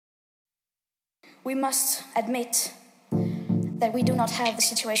We must admit that we do not have the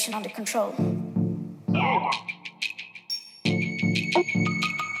situation under control.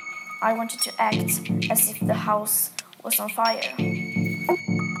 I wanted to act as if the house was on fire.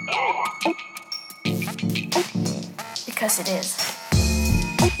 Because it is.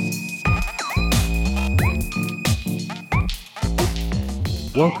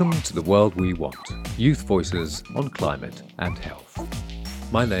 Welcome to The World We Want, Youth Voices on Climate and Health.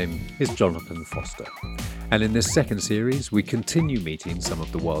 My name is Jonathan Foster, and in this second series we continue meeting some of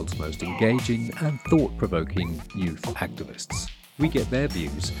the world's most engaging and thought-provoking youth activists. We get their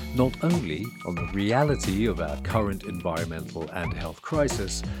views not only on the reality of our current environmental and health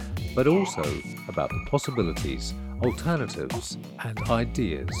crisis, but also about the possibilities, alternatives, and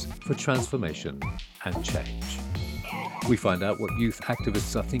ideas for transformation and change. We find out what youth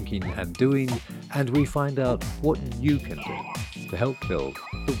activists are thinking and doing, and we find out what you can do to help build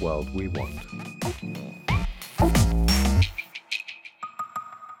the world we want.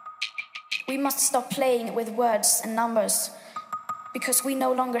 We must stop playing with words and numbers because we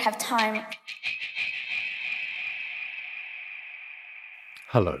no longer have time.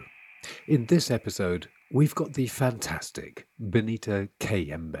 Hello. In this episode, we've got the fantastic Benita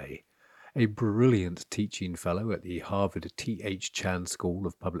Kayembe, a brilliant teaching fellow at the Harvard T.H. Chan School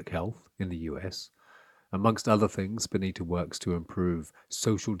of Public Health in the US. Amongst other things, Benita works to improve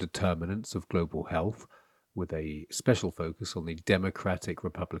social determinants of global health, with a special focus on the Democratic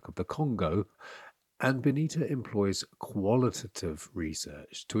Republic of the Congo, and Benita employs qualitative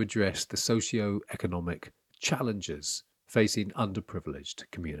research to address the socio-economic challenges facing underprivileged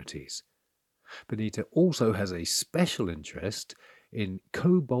communities. Benita also has a special interest in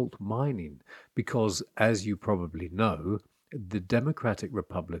cobalt mining because, as you probably know, the Democratic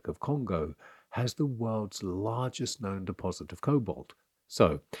Republic of Congo has the world's largest known deposit of cobalt.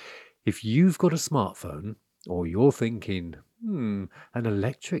 So, if you've got a smartphone or you're thinking, an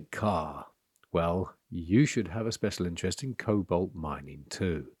electric car, well, you should have a special interest in cobalt mining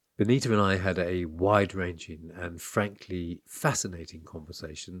too. Benita and I had a wide-ranging and frankly fascinating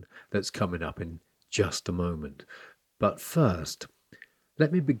conversation that's coming up in just a moment. But first,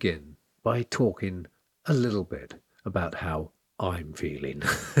 let me begin by talking a little bit about how I'm feeling.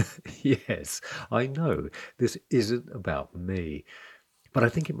 Yes, I know this isn't about me, but I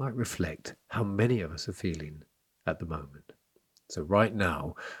think it might reflect how many of us are feeling at the moment. So right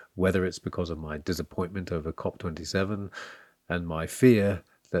now, whether it's because of my disappointment over COP27 and my fear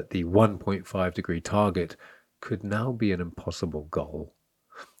that the 1.5 degree target could now be an impossible goal,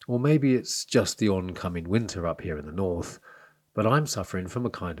 or maybe it's just the oncoming winter up here in the north, but I'm suffering from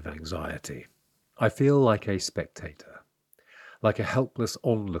a kind of anxiety. I feel like a spectator, like a helpless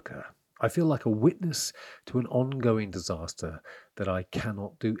onlooker. I feel like a witness to an ongoing disaster that I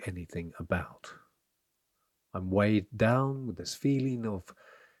cannot do anything about. I'm weighed down with this feeling of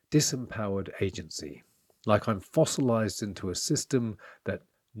disempowered agency, like I'm fossilized into a system that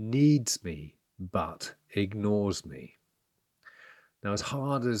needs me but ignores me. Now, as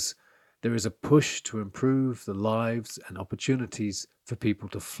hard as there is a push to improve the lives and opportunities for people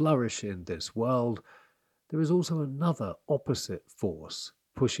to flourish in this world, there is also another opposite force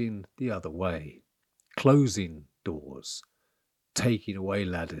pushing the other way, closing doors, taking away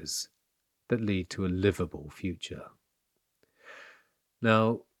ladders that lead to a livable future.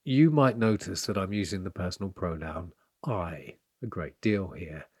 Now, you might notice that I'm using the personal pronoun I a great deal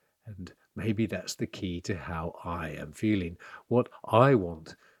here, and maybe that's the key to how I am feeling. What I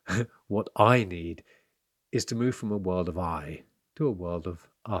want, what I need, is to move from a world of I to a world of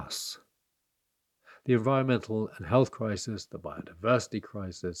us. The environmental and health crisis, the biodiversity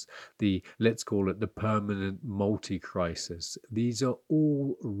crisis, let's call it the permanent multi-crisis, these are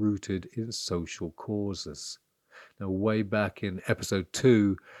all rooted in social causes. Now, way back in episode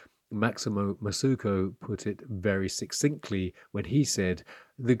 2, Maximo Masuko put it very succinctly when he said,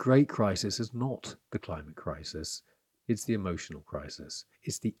 the great crisis is not the climate crisis, it's the emotional crisis,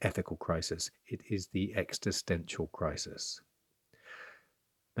 it's the ethical crisis, it is the existential crisis.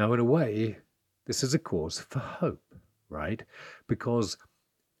 Now, in a way, this is a cause for hope, right? Because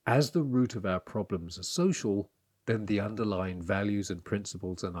as the root of our problems are social, then the underlying values and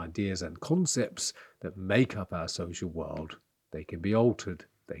principles and ideas and concepts that make up our social world, they can be altered,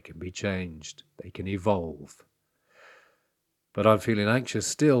 they can be changed, they can evolve. But I'm feeling anxious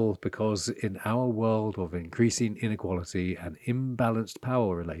still because in our world of increasing inequality and imbalanced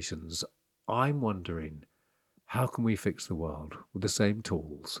power relations, I'm wondering, how can we fix the world with the same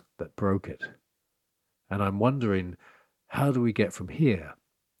tools that broke it? And I'm wondering, how do we get from here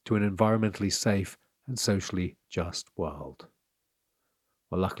to an environmentally safe and socially just world?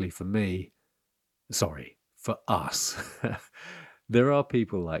 Well, luckily for me, Sorry, for us. There are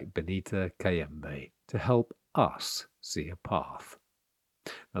people like Benita Kayembe to help us see a path.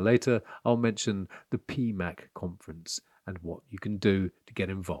 Now, later, I'll mention the PMAC conference and what you can do to get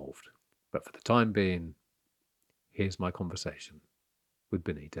involved. But for the time being, here's my conversation with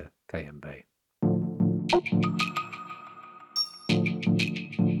Benita Kayembe.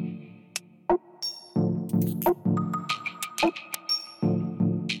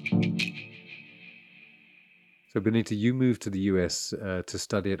 So, Benita, you moved to the US to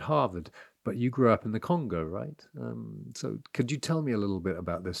study at Harvard, but you grew up in the Congo, right? So, could you tell me a little bit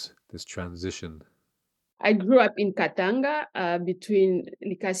about this transition? I grew up in Katanga, between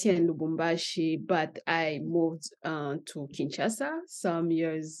Likasi and Lubumbashi, but I moved to Kinshasa some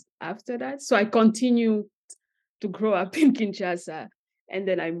years after that. So I continued to grow up in Kinshasa, and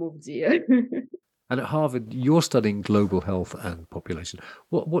then I moved here. And at Harvard, you're studying global health and population.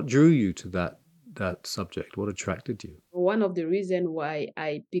 What drew you to that subject? What attracted you? One of the reasons why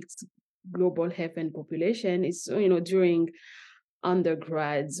I picked global health and population is, during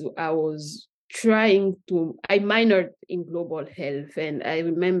undergrads, I minored in global health. And I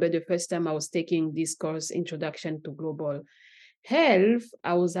remember the first time I was taking this course, Introduction to Global Health,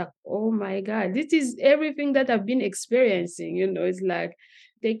 I was like, oh my God, this is everything that I've been experiencing. It's like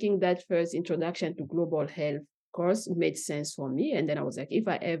taking that first Introduction to Global Health course made sense for me. And then I was like, if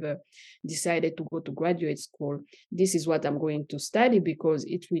I ever decided to go to graduate school, this is what I'm going to study, because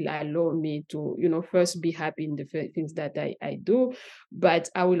it will allow me to, first be happy in the things that I do, but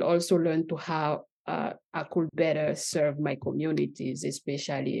I will also learn to how I could better serve my communities,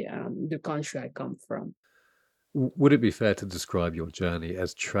 especially the country I come from. Would it be fair to describe your journey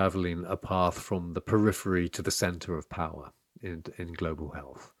as traveling a path from the periphery to the center of power in global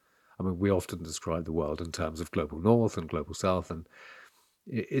health? I mean, we often describe the world in terms of global north and global south, and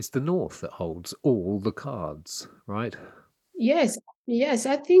it's the north that holds all the cards, right? Yes, yes,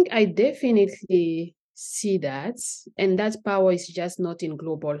 I think I definitely see that. And that power is just not in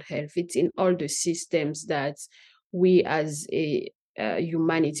global health, it's in all the systems that we as a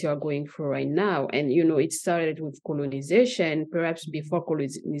humanity are going through right now. And, it started with colonization, perhaps before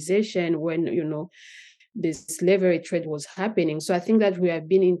colonization, when, the slavery trade was happening. So I think that we have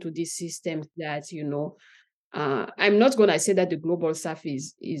been into these systems that, I'm not going to say that the global south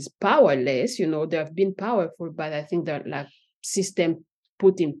is powerless. They have been powerful, but I think that like system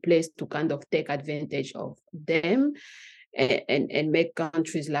put in place to kind of take advantage of them, and make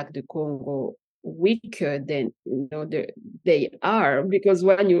countries like the Congo weaker than they are. Because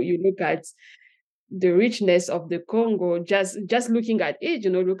when you look at the richness of the Congo, just looking at it, you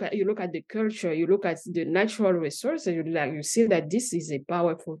look at the culture, you look at the natural resources, you see that this is a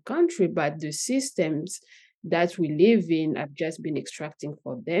powerful country, but the systems that we live in have just been extracting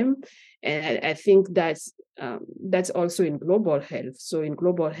for them. And I think that's also in global health. So in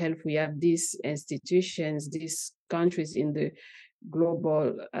global health, we have these institutions, these countries in the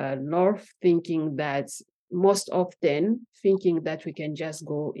global north most often thinking that we can just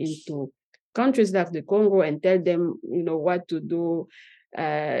go into countries like the Congo and tell them, what to do,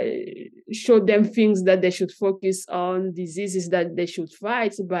 uh, show them things that they should focus on, diseases that they should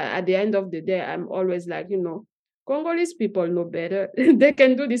fight. But at the end of the day, I'm always like, Congolese people know better. They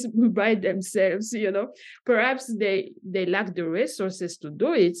can do this by themselves, Perhaps they lack the resources to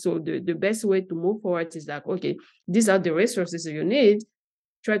do it. So the best way to move forward is like, okay, these are the resources you need,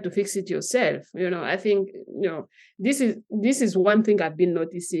 try to fix it yourself. I think, this is one thing I've been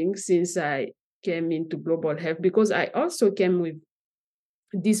noticing since I came into global health, because I also came with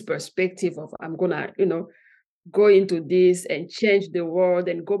this perspective of I'm gonna, go into this and change the world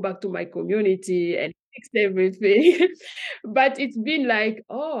and go back to my community and fix everything. But it's been like,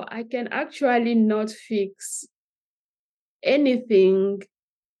 oh, I can actually not fix anything.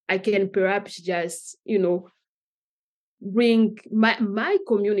 I can perhaps just, bring my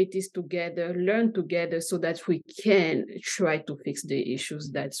communities together, learn together, so that we can try to fix the issues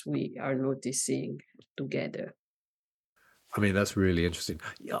that we are noticing together. I mean, that's really interesting.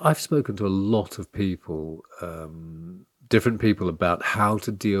 Yeah, I've spoken to a lot of people, different people, about how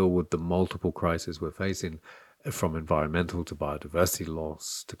to deal with the multiple crises we're facing, from environmental to biodiversity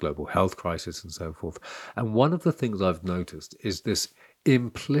loss to global health crisis and so forth. And one of the things I've noticed is this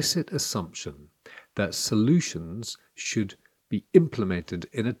implicit assumption that solutions should be implemented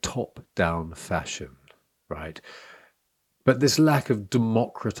in a top-down fashion, right? But this lack of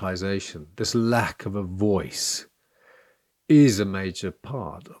democratization, this lack of a voice, is a major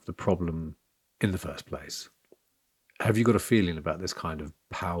part of the problem in the first place. Have you got a feeling about this kind of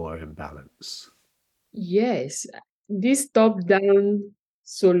power imbalance? Yes, this top down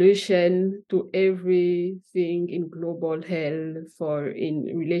solution to everything in global health or in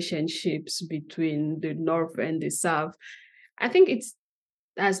relationships between the North and the South. I think it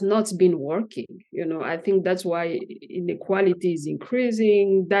has not been working. I think that's why inequality is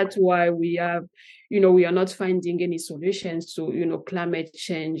increasing. That's why we are not finding any solutions to climate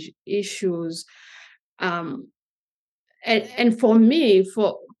change issues. And for me,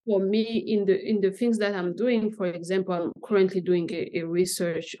 in the things that I'm doing, for example, I'm currently doing a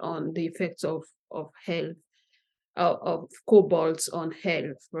research on the effects of health, of cobalt on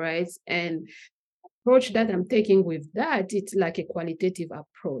health, right? And approach that I'm taking with that, it's like a qualitative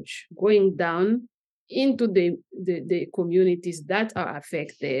approach, going down into the communities that are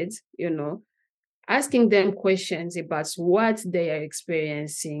affected, asking them questions about what they are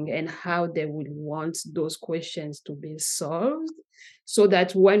experiencing and how they would want those questions to be solved, so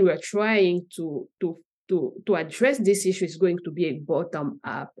that when we're trying to address this issue, it's going to be a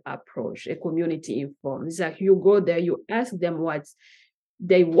bottom-up approach, a community informed. It's like you go there, you ask them what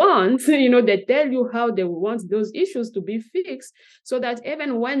they want, they tell you how they want those issues to be fixed, so that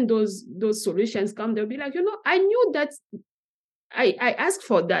even when those solutions come, they'll be like, I knew that I asked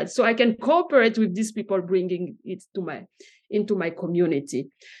for that, so I can cooperate with these people bringing it into my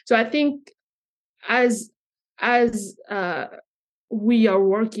community. So I think as we are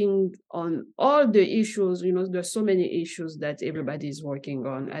working on all the issues, there's so many issues that everybody is working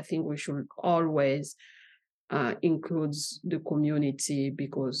on. I think we should always includes the community,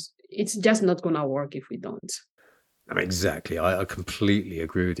 because it's just not going to work if we don't. Exactly. I completely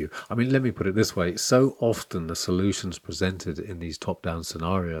agree with you. Let me put it this way. So often the solutions presented in these top-down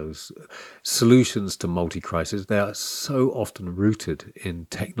scenarios, solutions to multi-crisis, they are so often rooted in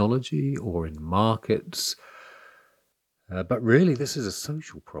technology or in markets. But really, this is a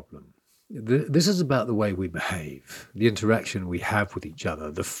social problem. This is about the way we behave, the interaction we have with each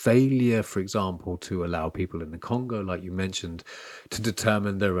other, the failure, for example, to allow people in the Congo, like you mentioned, to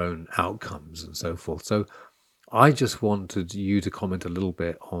determine their own outcomes and so forth. So I just wanted you to comment a little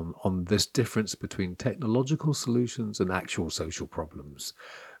bit on this difference between technological solutions and actual social problems,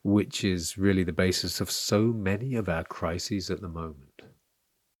 which is really the basis of so many of our crises at the moment.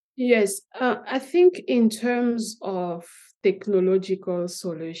 Yes, I think in terms of technological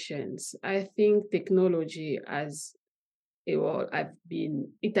solutions, I think technology it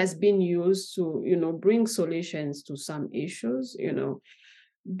has been used to bring solutions to some issues,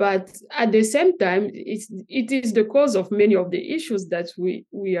 but at the same time, it is the cause of many of the issues that we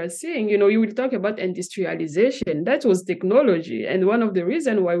are seeing. You will talk about industrialization. That was technology, and one of the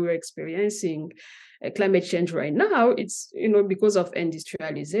reasons why we're experiencing climate change right now, it's because of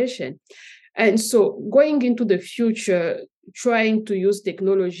industrialization. And so going into the future, trying to use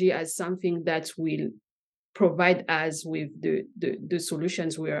technology as something that will provide us with the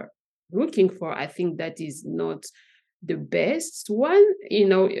solutions we are looking for, I think that is not the best one.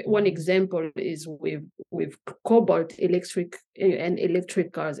 One example is with cobalt electric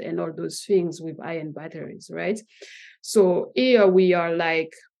cars and all those things with iron batteries, right? So here we are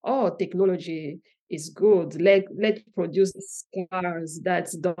like, oh, technology is good. Let's produce cars that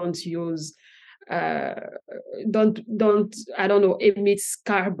don't use don't I don't know, emits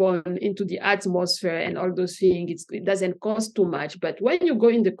carbon into the atmosphere and all those things. It doesn't cost too much. But when you go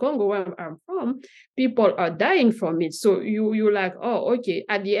in the Congo, where I'm from, people are dying from it. So you're like, oh, okay.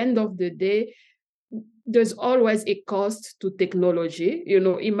 At the end of the day, there's always a cost to technology.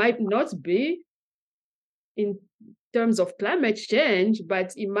 It might not be in terms of climate change,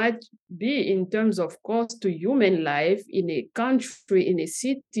 but it might be in terms of cost to human life in a country, in a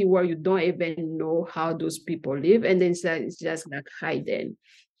city where you don't even know how those people live, and then it's just like hidden.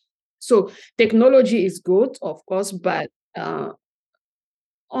 So technology is good, of course, but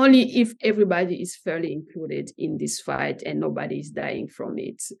only if everybody is fairly included in this fight and nobody is dying from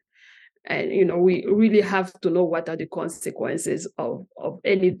it. And we really have to know what are the consequences of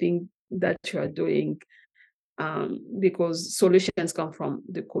anything that you are doing. Because solutions come from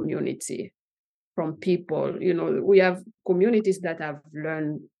the community, from people. We have communities that have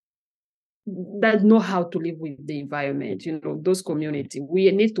learned, that know how to live with the environment. Those communities,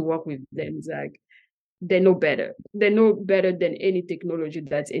 we need to work with them. It's like they know better. They know better than any technology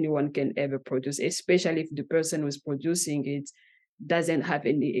that anyone can ever produce, especially if the person who's producing it doesn't have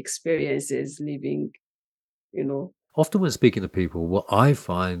any experiences living. Often when speaking to people, what I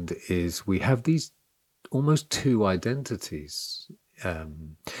find is we have these almost two identities.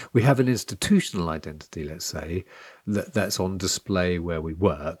 We have an institutional identity, let's say, that's on display where we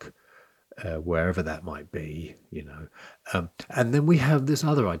work, wherever that might be, and then we have this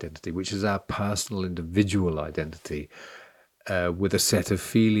other identity, which is our personal individual identity. with a set of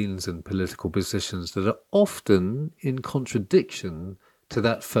feelings and political positions that are often in contradiction to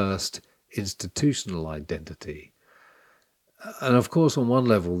that first institutional identity. And of course, on one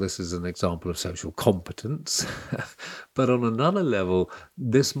level, this is an example of social competence. But on another level,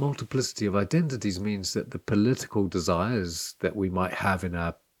 this multiplicity of identities means that the political desires that we might have in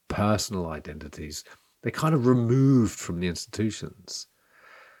our personal identities, they're kind of removed from the institutions.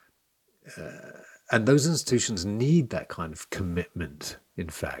 And those institutions need that kind of commitment, in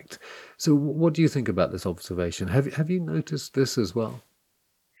fact. So what do you think about this observation? Have you noticed this as well?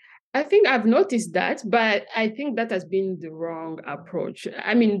 I think I've noticed that, but I think that has been the wrong approach.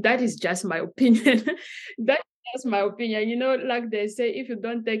 I mean, that is just my opinion. That's just my opinion. You know, like they say, if you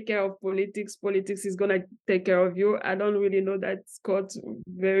don't take care of politics, politics is going to take care of you. I don't really know that quote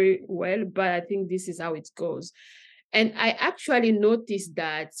very well, but I think this is how it goes. And I actually noticed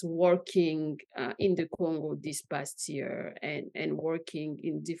that working in the Congo this past year and working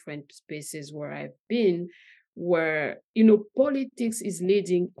in different spaces where I've been, where, politics is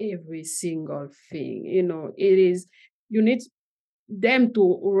leading every single thing. It is, you need them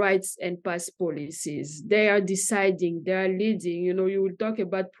to write and pass policies. They are deciding, they are leading. You will talk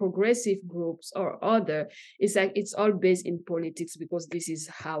about progressive groups or other. It's like it's all based in politics because this is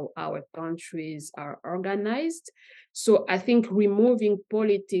how our countries are organized. So I think removing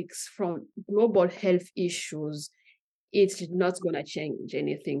politics from global health issues, it's not going to change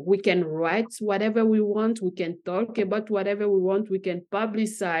anything. We can write whatever we want. We can talk about whatever we want. We can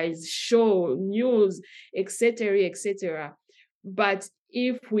publicize, show, news, etc., etc. But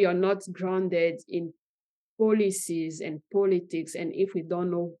if we are not grounded in policies and politics, and if we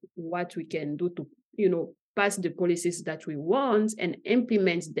don't know what we can do to, pass the policies that we want and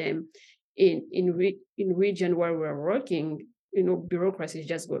implement them in region where we're working, bureaucracy is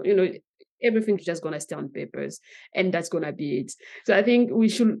just going, everything's just going to stay on papers, and that's going to be it. So I think we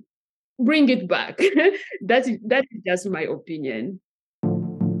should bring it back. That is just my opinion.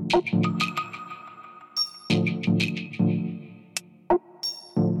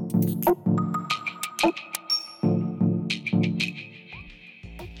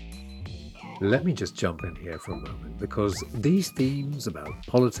 Let me just jump in here for a moment, because these themes about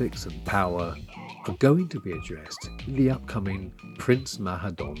politics and power are going to be addressed in the upcoming Prince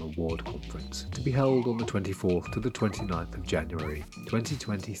Mahadon Award Conference, to be held on the 24th to the 29th of January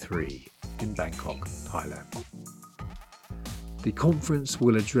 2023 in Bangkok, Thailand. The conference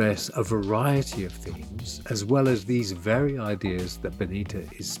will address a variety of themes, as well as these very ideas that Benita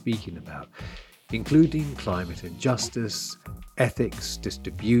is speaking about, including climate injustice, ethics,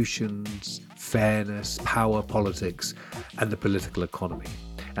 distributions, fairness, power politics, and the political economy.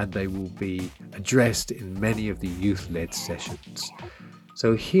 And they will be addressed in many of the youth-led sessions.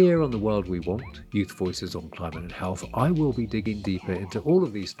 So here on The World We Want, Youth Voices on Climate and Health, I will be digging deeper into all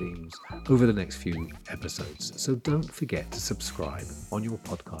of these themes over the next few episodes. So don't forget to subscribe on your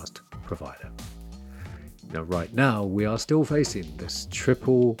podcast provider. Now, right now, we are still facing this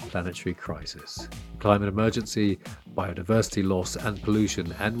triple planetary crisis: climate emergency, biodiversity loss, and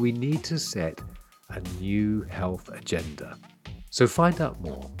pollution, and we need to set a new health agenda. So find out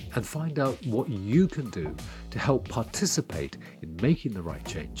more and find out what you can do to help participate in making the right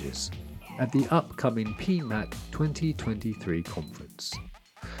changes at the upcoming PMAC 2023 conference.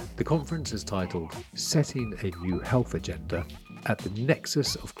 The conference is titled Setting a New Health Agenda at the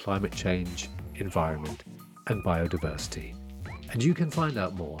Nexus of Climate Change, Environment and Biodiversity. And you can find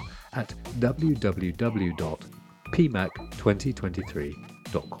out more at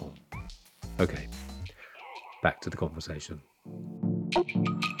www.pmac2023.com. Okay, back to the conversation.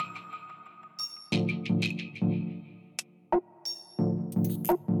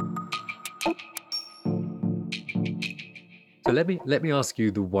 So let me ask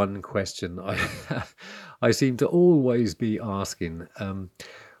you the one question I seem to always be asking,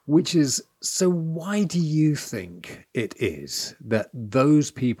 which is, so why do you think it is that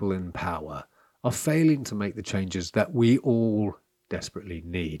those people in power are failing to make the changes that we all desperately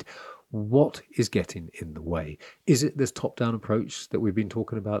need? What is getting in the way? Is it this top-down approach that we've been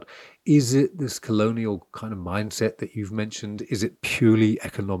talking about? Is it this colonial kind of mindset that you've mentioned? Is it purely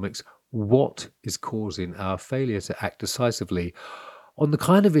economics? What is causing our failure to act decisively on the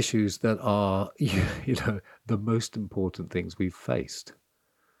kind of issues that are, the most important things we've faced?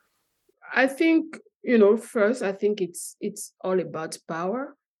 I think, first, I think it's all about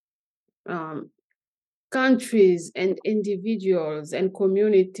power. Countries and individuals and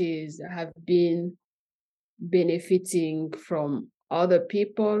communities have been benefiting from other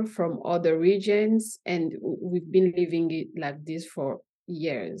people, from other regions, and we've been living it like this for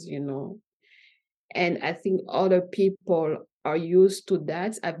years, And I think other people are used to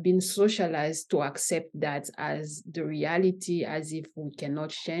that, have been socialized to accept that as the reality, as if we cannot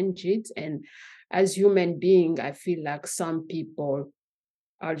change it. And as human being, I feel like some people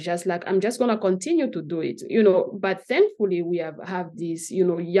are just like, I'm just going to continue to do it, but thankfully we have these,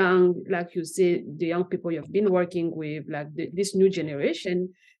 young, like you say, the young people you've been working with, like this new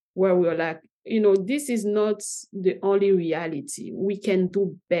generation, where we're like, this is not the only reality. We can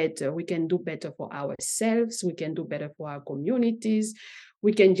do better. We can do better for ourselves. We can do better for our communities.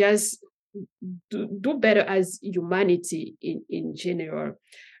 We can just do better as humanity in general.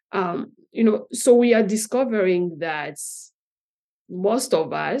 So we are discovering that most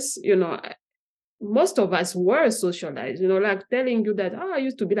of us, were socialized, like telling you that, I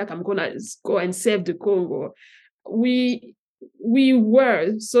used to be like, I'm gonna go and save the Congo. We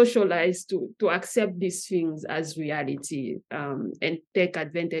were socialized to accept these things as reality, and take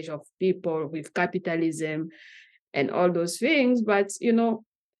advantage of people with capitalism and all those things. But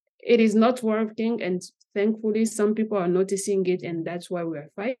it is not working, and thankfully some people are noticing it, and that's why we're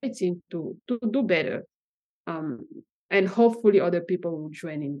fighting to do better. um, and hopefully other people will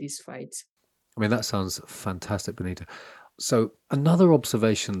join in this fight. I mean, that sounds fantastic, Benita. So, another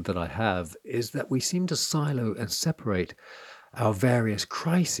observation that I have is that we seem to silo and separate our various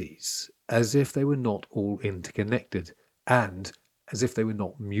crises as if they were not all interconnected and as if they were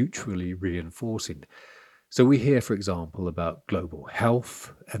not mutually reinforcing. So we hear, for example, about global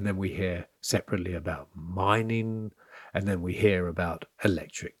health, and then we hear separately about mining, and then we hear about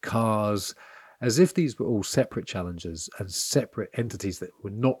electric cars, as if these were all separate challenges and separate entities that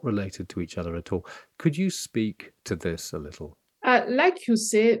were not related to each other at all. Could you speak to this a little? Like you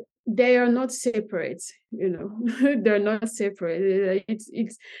said, they are not separate. They're not separate.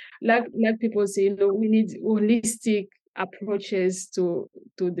 It's like people say. We need holistic approaches to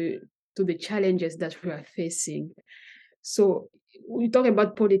the challenges that we are facing. So we talk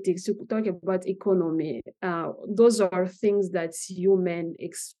about politics, we talk about economy. Those are things that human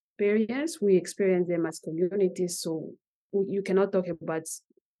experience. We experience them as communities. So you cannot talk about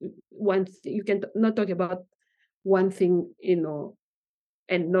you can not talk about one thing,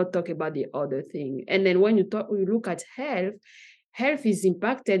 and not talk about the other thing. And then when you look at health is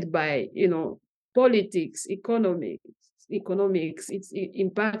impacted by, politics, economics. It's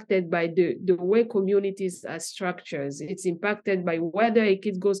impacted by the way communities are structured. It's impacted by whether a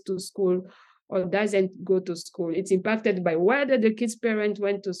kid goes to school or doesn't go to school. It's impacted by whether the kid's parent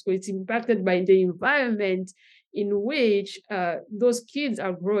went to school. It's impacted by the environment in which those kids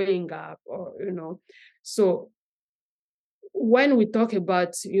are growing up, or so when we talk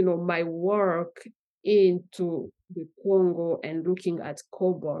about, my work into the Congo and looking at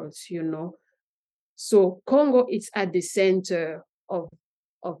cobalt, so Congo is at the center of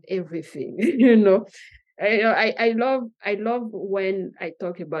everything. I love when I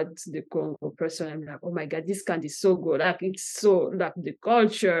talk about the Congo person. I'm like, oh my God, this country is so good. Like, it's so, like, the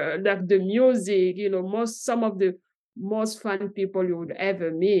culture, like the music, some of the most fun people you would ever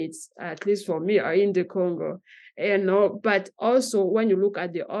meet, at least for me, are in the Congo. But also when you look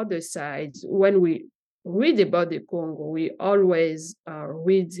at the other side, when we read about the Congo, we always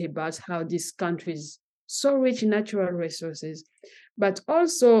read about how this country is so rich in natural resources, but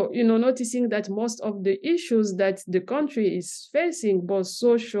also, noticing that most of the issues that the country is facing, both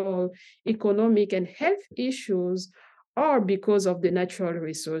social, economic, and health issues, are because of the natural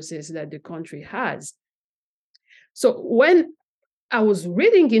resources that the country has. So when I was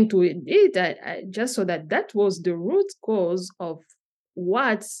reading into it, I just saw that was the root cause of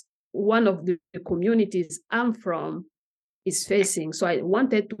what one of the communities I'm from is facing. So I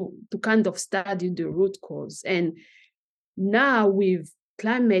wanted to kind of study the root cause. And now, with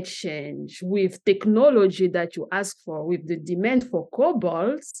climate change, with technology that you ask for, with the demand for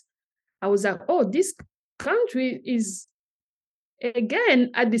cobalt, I was like, oh, this country is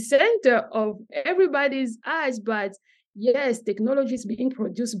again at the center of everybody's eyes. But yes, technology is being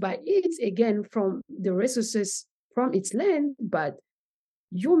produced by it, again, from the resources from its land, but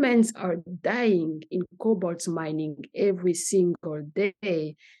humans are dying in cobalt mining every single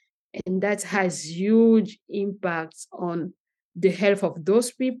day. And that has huge impacts on the health of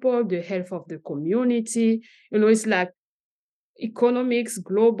those people, the health of the community. It's like economics,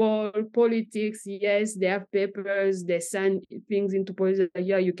 global politics. Yes, they have papers, they send things into policy.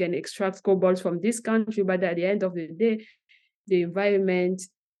 Yeah, you can extract cobalt from this country, but at the end of the day, the environment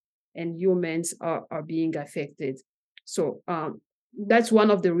and humans are being affected. So that's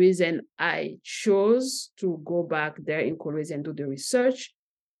one of the reasons I chose to go back there in Kolwezi and do the research.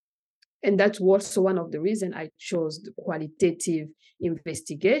 And that's also one of the reasons I chose the qualitative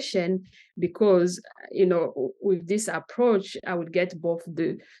investigation, because, with this approach, I would get both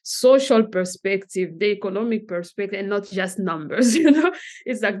the social perspective, the economic perspective, and not just numbers.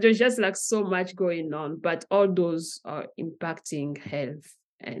 It's like there's just like so much going on, but all those are impacting health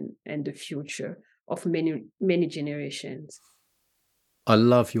and the future of many, many generations. I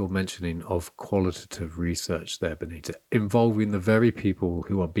love your mentioning of qualitative research there, Benita, involving the very people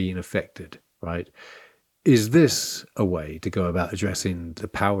who are being affected, right? Is this a way to go about addressing the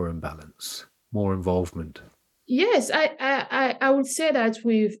power imbalance, more involvement? Yes, I would say that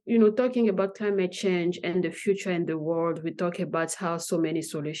with, talking about climate change and the future in the world, we talk about how so many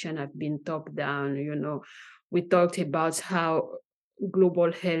solutions have been top down. We talked about how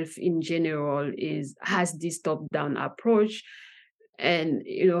global health in general has this top down approach, and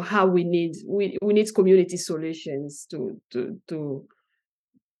how we need community solutions to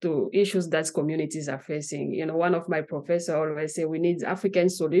issues that communities are facing. One of my professors always say we need African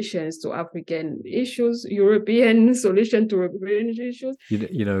solutions to African issues, European solution to European issues.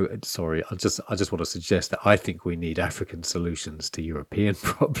 Sorry, I just want to suggest that I think we need African solutions to European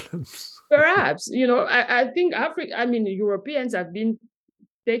problems. Perhaps, I think Europeans have been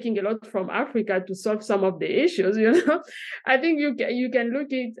taking a lot from Africa to solve some of the issues. I think you can look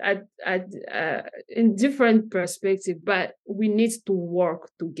at in different perspective, but we need to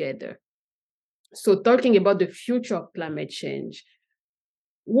work together. So talking about the future of climate change,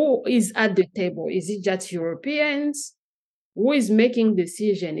 who is at the table? Is it just Europeans? Who is making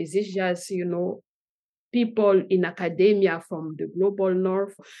decision? Is it just, people in academia from the global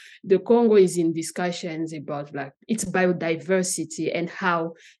north? The Congo is in discussions about like its biodiversity and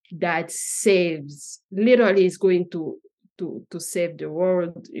how that literally is going to save the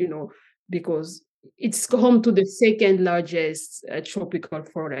world, because it's home to the second largest tropical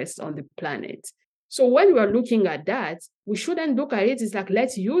forest on the planet. So when we're looking at that, we shouldn't look at it. It's like,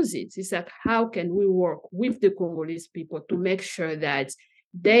 let's use it. It's like, how can we work with the Congolese people to make sure that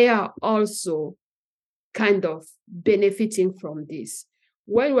they are also kind of benefiting from this?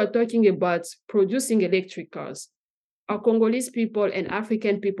 When we're talking about producing electric cars, are Congolese people and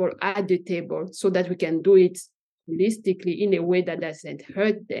African people at the table so that we can do it holistically in a way that doesn't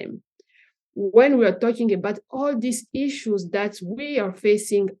hurt them? When we are talking about all these issues that we are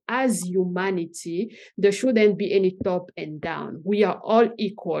facing as humanity, there shouldn't be any top and down. We are all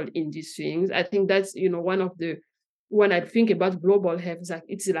equal in these things. I think that's, one of the, when I think about global health,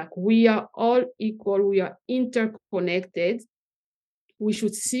 it's like we are all equal, we are interconnected. We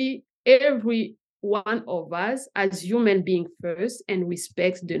should see every one of us as human being first and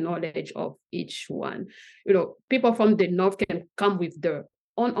respect the knowledge of each one. People from the north can come with their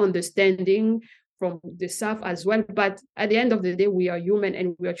own understanding, from the south as well, but at the end of the day, we are human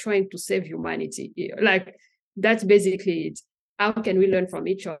and we are trying to save humanity. Like, that's basically it. How can we learn from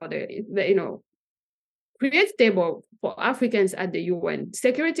each other? Create table for Africans at the UN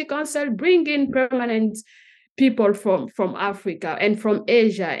Security Council, bring in permanent people from Africa and from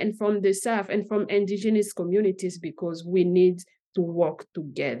Asia and from the South and from indigenous communities, because we need to work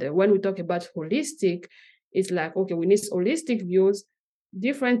together. When we talk about holistic, it's like, okay, we need holistic views.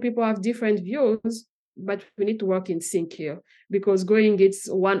 Different people have different views, but we need to work in sync here, because going it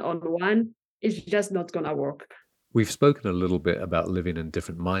one-on-one is just not going to work. We've spoken a little bit about living in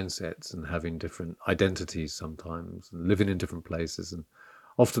different mindsets and having different identities sometimes, and living in different places. And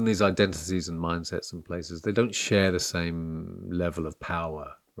often these identities and mindsets and places, they don't share the same level of power,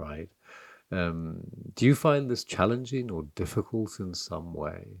 right? Do you find this challenging or difficult in some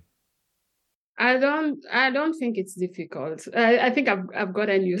way? I don't think it's difficult. I think I've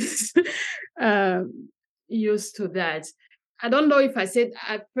gotten used used to that. I don't know if I said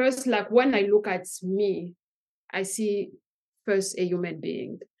at first, like when I look at me, I see first a human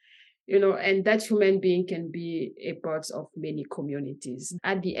being, and that human being can be a part of many communities.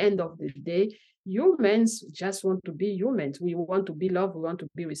 At the end of the day, humans just want to be humans. We want to be loved, we want to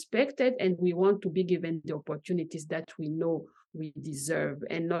be respected, and we want to be given the opportunities that we know we deserve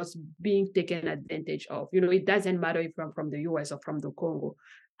and not being taken advantage of. It doesn't matter if I'm from the US or from the Congo.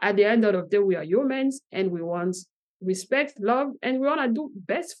 At the end of the day, we are humans and we want respect, love, and we want to do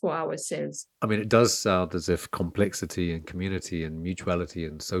best for ourselves. I mean, it does sound as if complexity and community and mutuality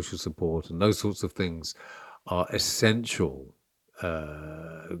and social support and those sorts of things are essential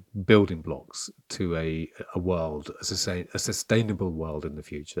building blocks to a world, a sustainable world in the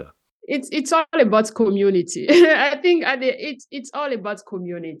future. It's all about community. I think it's all about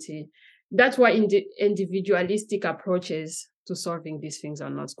community. That's why individualistic approaches to solving these things are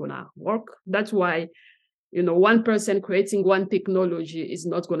not gonna work. That's why one person creating one technology is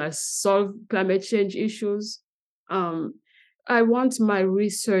not going to solve climate change issues. I want my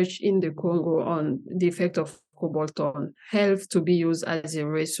research in the Congo on the effect of cobalt on health to be used as a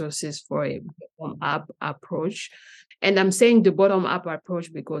resources for a bottom-up approach. And I'm saying the bottom-up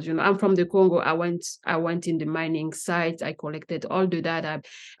approach because, I'm from the Congo. I went in the mining site. I collected all the data.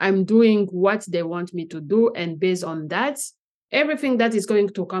 I'm doing what they want me to do. And based on that, everything that is going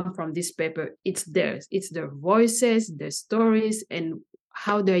to come from this paper, it's theirs. It's their voices, their stories, and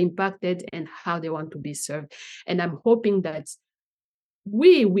how they're impacted and how they want to be served. And I'm hoping that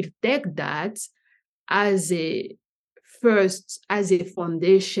we will take that as a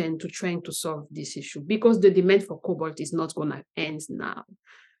foundation to trying to solve this issue, because the demand for cobalt is not going to end now.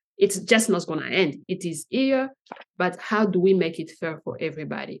 It's just not going to end. It is here, but how do we make it fair for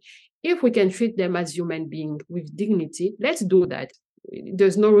everybody? If we can treat them as human beings with dignity, let's do that.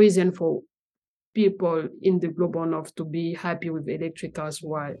 There's no reason for people in the global north to be happy with electric cars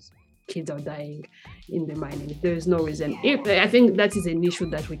while kids are dying in the mining. There is no reason. I think that is an issue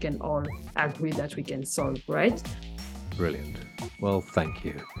that we can all agree that we can solve, right? Brilliant. Well, thank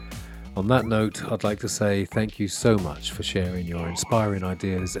you. On that note, I'd like to say thank you so much for sharing your inspiring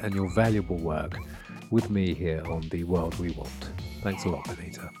ideas and your valuable work with me here on The World We Want. Thanks a lot,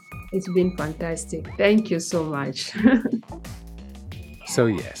 Benita. It's been fantastic. Thank you so much. So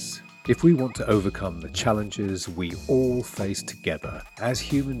yes, if we want to overcome the challenges we all face together as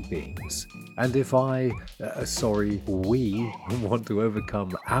human beings, and if we want to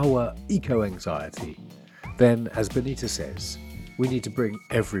overcome our eco-anxiety, then, as Benita says, we need to bring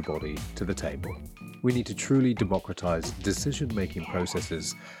everybody to the table. We need to truly democratize decision-making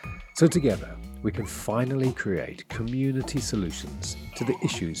processes so together we can finally create community solutions to the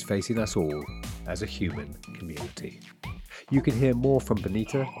issues facing us all as a human community. You can hear more from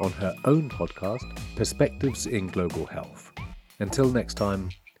Benita on her own podcast, Perspectives in Global Health. Until next time,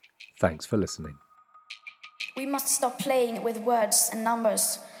 thanks for listening. We must stop playing with words and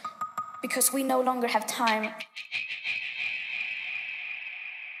numbers because we no longer have time.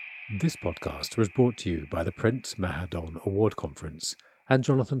 This podcast was brought to you by the Prince Mahadon Award Conference and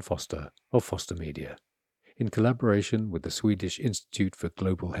Jonathan Foster of Foster Media, in collaboration with the Swedish Institute for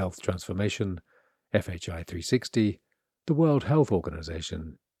Global Health Transformation, FHI 360, the World Health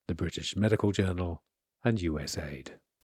Organization, the British Medical Journal, and USAID.